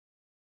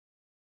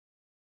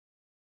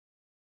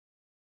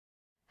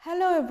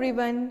Hello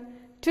everyone.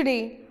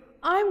 Today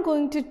I'm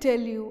going to tell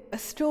you a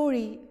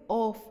story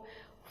of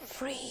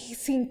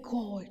freezing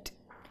cold.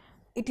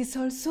 It is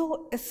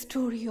also a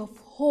story of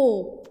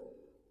hope.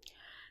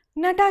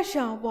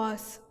 Natasha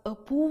was a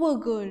poor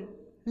girl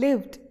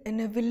lived in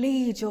a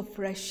village of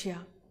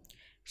Russia.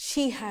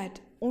 She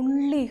had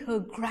only her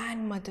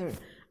grandmother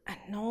and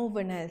no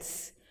one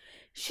else.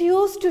 She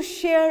used to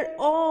share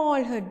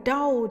all her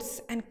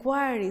doubts and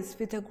queries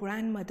with her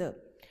grandmother.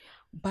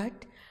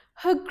 But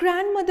her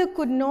grandmother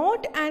could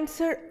not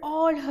answer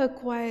all her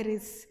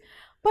queries,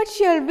 but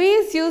she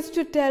always used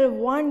to tell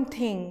one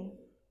thing,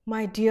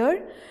 "My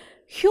dear,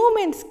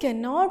 humans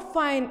cannot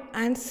find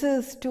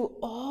answers to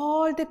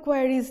all the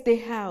queries they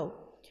have.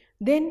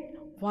 Then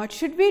what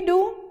should we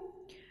do?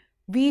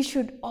 We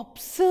should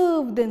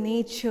observe the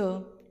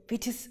nature,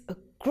 which is a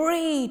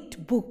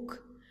great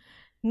book.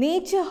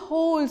 Nature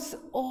holds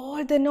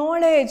all the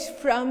knowledge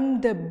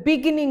from the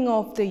beginning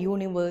of the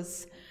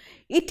universe.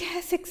 It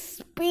has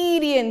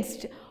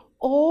experienced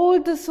all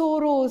the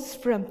sorrows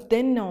from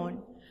then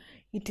on.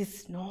 It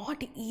is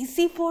not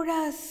easy for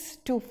us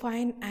to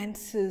find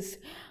answers,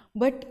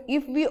 but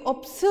if we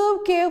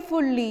observe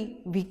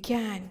carefully, we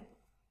can."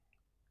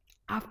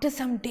 After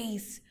some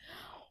days,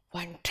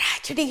 one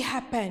tragedy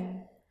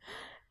happened.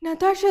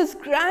 Natasha's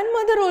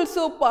grandmother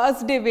also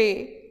passed away.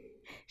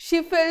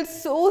 She felt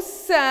so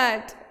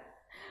sad.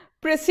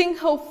 Pressing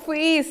her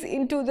face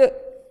into the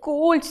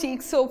cold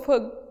cheeks of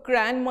her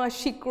grandma,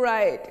 she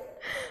cried,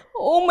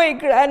 "Oh my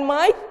grandma,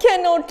 I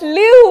cannot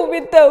live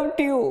without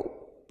you."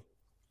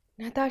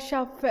 Natasha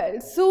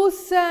felt so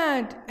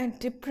sad and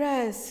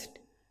depressed.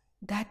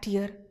 That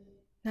year,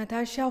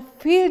 Natasha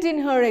failed in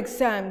her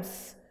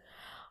exams.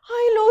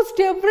 "I lost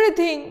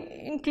everything,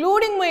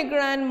 including my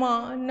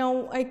grandma.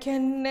 Now I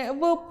can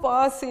never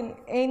pass in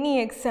any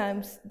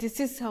exams." This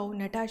is how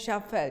Natasha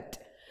felt.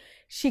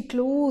 She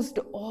closed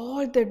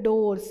all the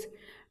doors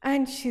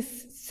and she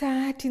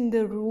sat in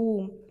the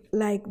room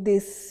like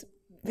this,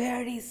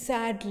 very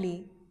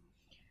sadly.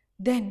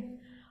 Then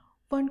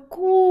one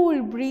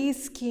cool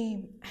breeze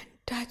came and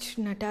touched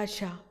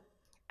Natasha,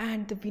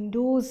 and the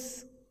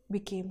windows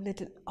became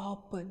little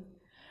open.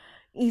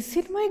 "Is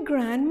it my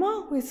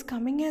grandma who is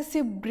coming as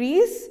a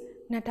breeze?"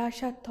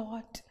 Natasha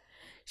thought.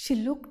 She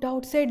looked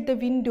outside the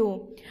window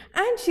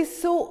and she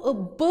saw a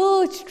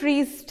birch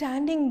tree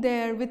standing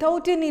there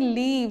without any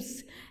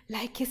leaves,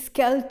 like a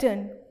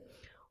skeleton.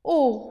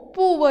 Oh,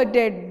 poor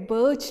dead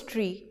birch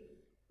tree.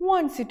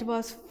 Once it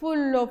was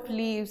full of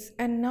leaves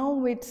and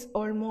now it's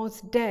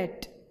almost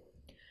dead.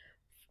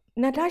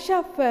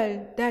 Natasha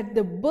felt that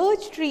the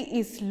birch tree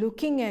is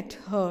looking at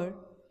her,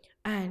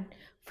 and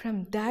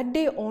from that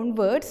day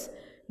onwards,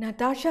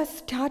 Natasha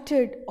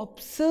started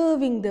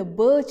observing the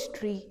birch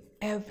tree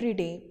every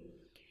day.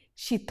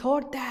 She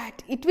thought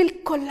that it will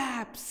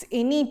collapse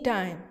any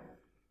time.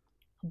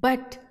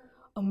 But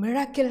a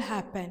miracle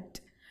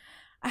happened.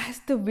 As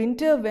the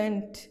winter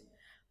went,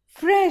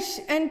 fresh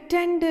and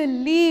tender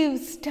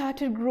leaves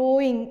started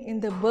growing in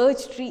the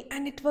birch tree,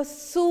 and it was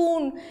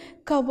soon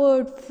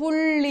covered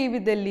fully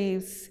with the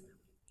leaves.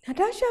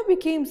 Natasha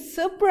became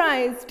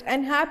surprised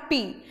and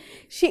happy.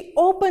 She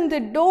opened the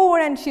door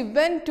and she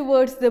went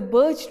towards the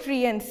birch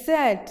tree and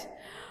said,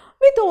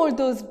 "With all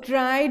those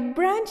dried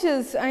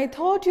branches, I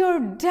thought you're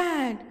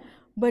dead,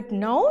 but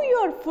now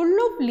you're full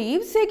of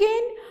leaves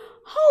again.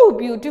 How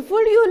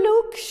beautiful you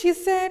look," she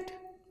said.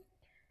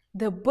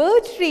 The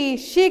birch tree,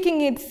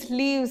 shaking its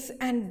leaves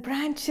and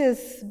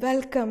branches,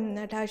 welcomed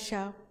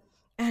Natasha,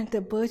 and the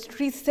birch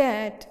tree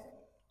said,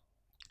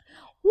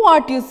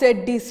 "What you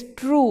said is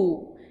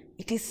true.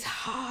 It is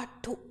hard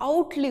to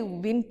outlive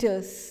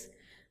winters.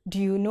 Do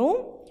you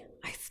know,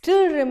 I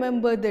still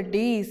remember the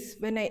days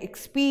when I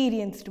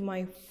experienced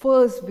my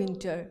first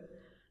winter.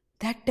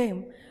 That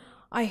time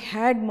I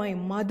had my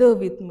mother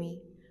with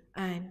me,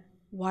 and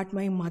what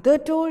my mother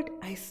told,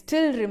 I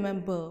still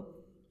remember."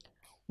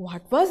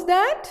 What was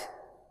that?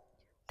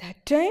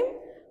 That time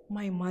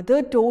my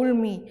mother told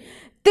me,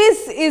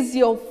 "This is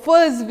your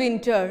first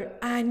winter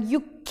and you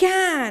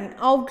can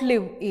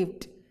outlive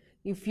it.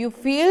 If you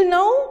fail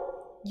now,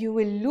 you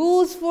will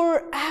lose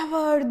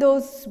forever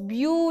those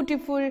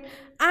beautiful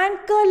and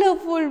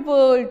colorful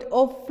world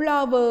of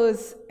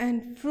flowers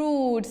and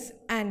fruits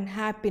and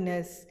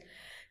happiness."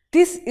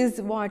 This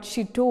is what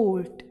she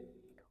told.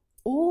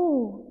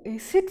 "Oh,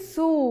 is it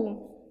so?"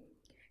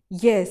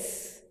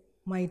 "Yes,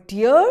 my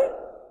dear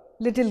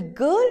little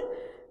girl,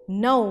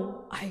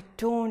 now I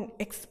don't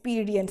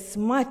experience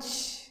much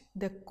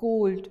the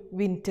cold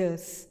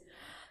winters.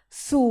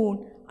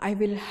 Soon I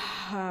will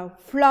have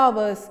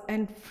flowers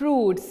and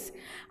fruits.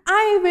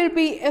 I will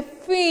be a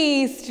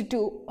feast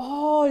to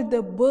all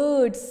the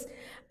birds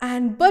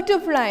and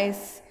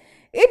butterflies.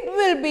 It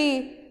will be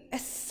a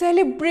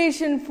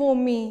celebration for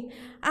me,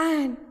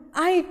 and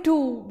I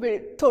too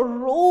will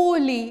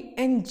thoroughly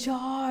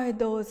enjoy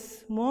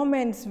those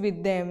moments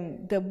with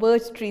them," the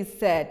birch tree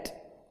said.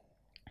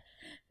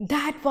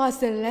 That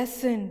was a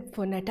lesson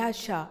for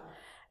Natasha,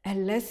 a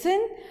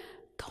lesson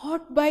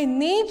taught by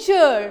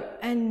nature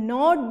and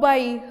not by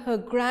her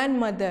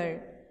grandmother.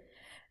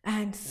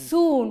 And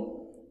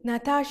soon,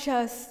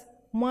 Natasha's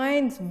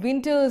mind's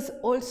winters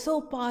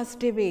also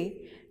passed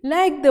away.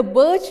 Like the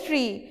birch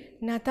tree,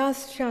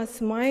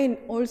 Natasha's mind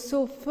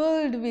also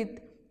filled with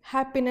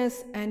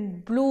happiness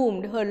and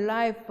bloomed. Her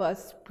life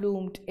was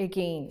bloomed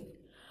again.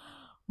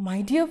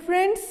 My dear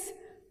friends,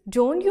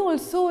 don't you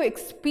also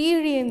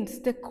experience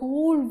the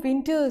cold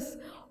winters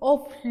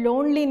of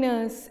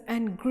loneliness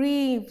and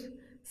grief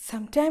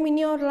sometime in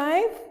your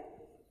life?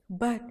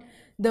 But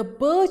the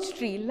birch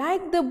tree,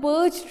 like the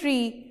birch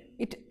tree,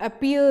 it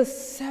appears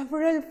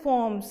several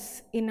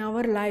forms in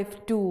our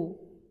life too.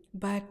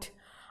 But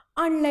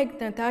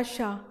unlike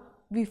Natasha,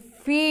 we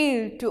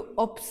fail to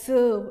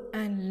observe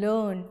and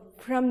learn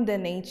from the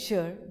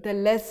nature the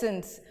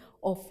lessons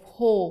of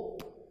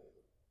hope.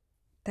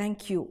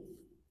 Thank you.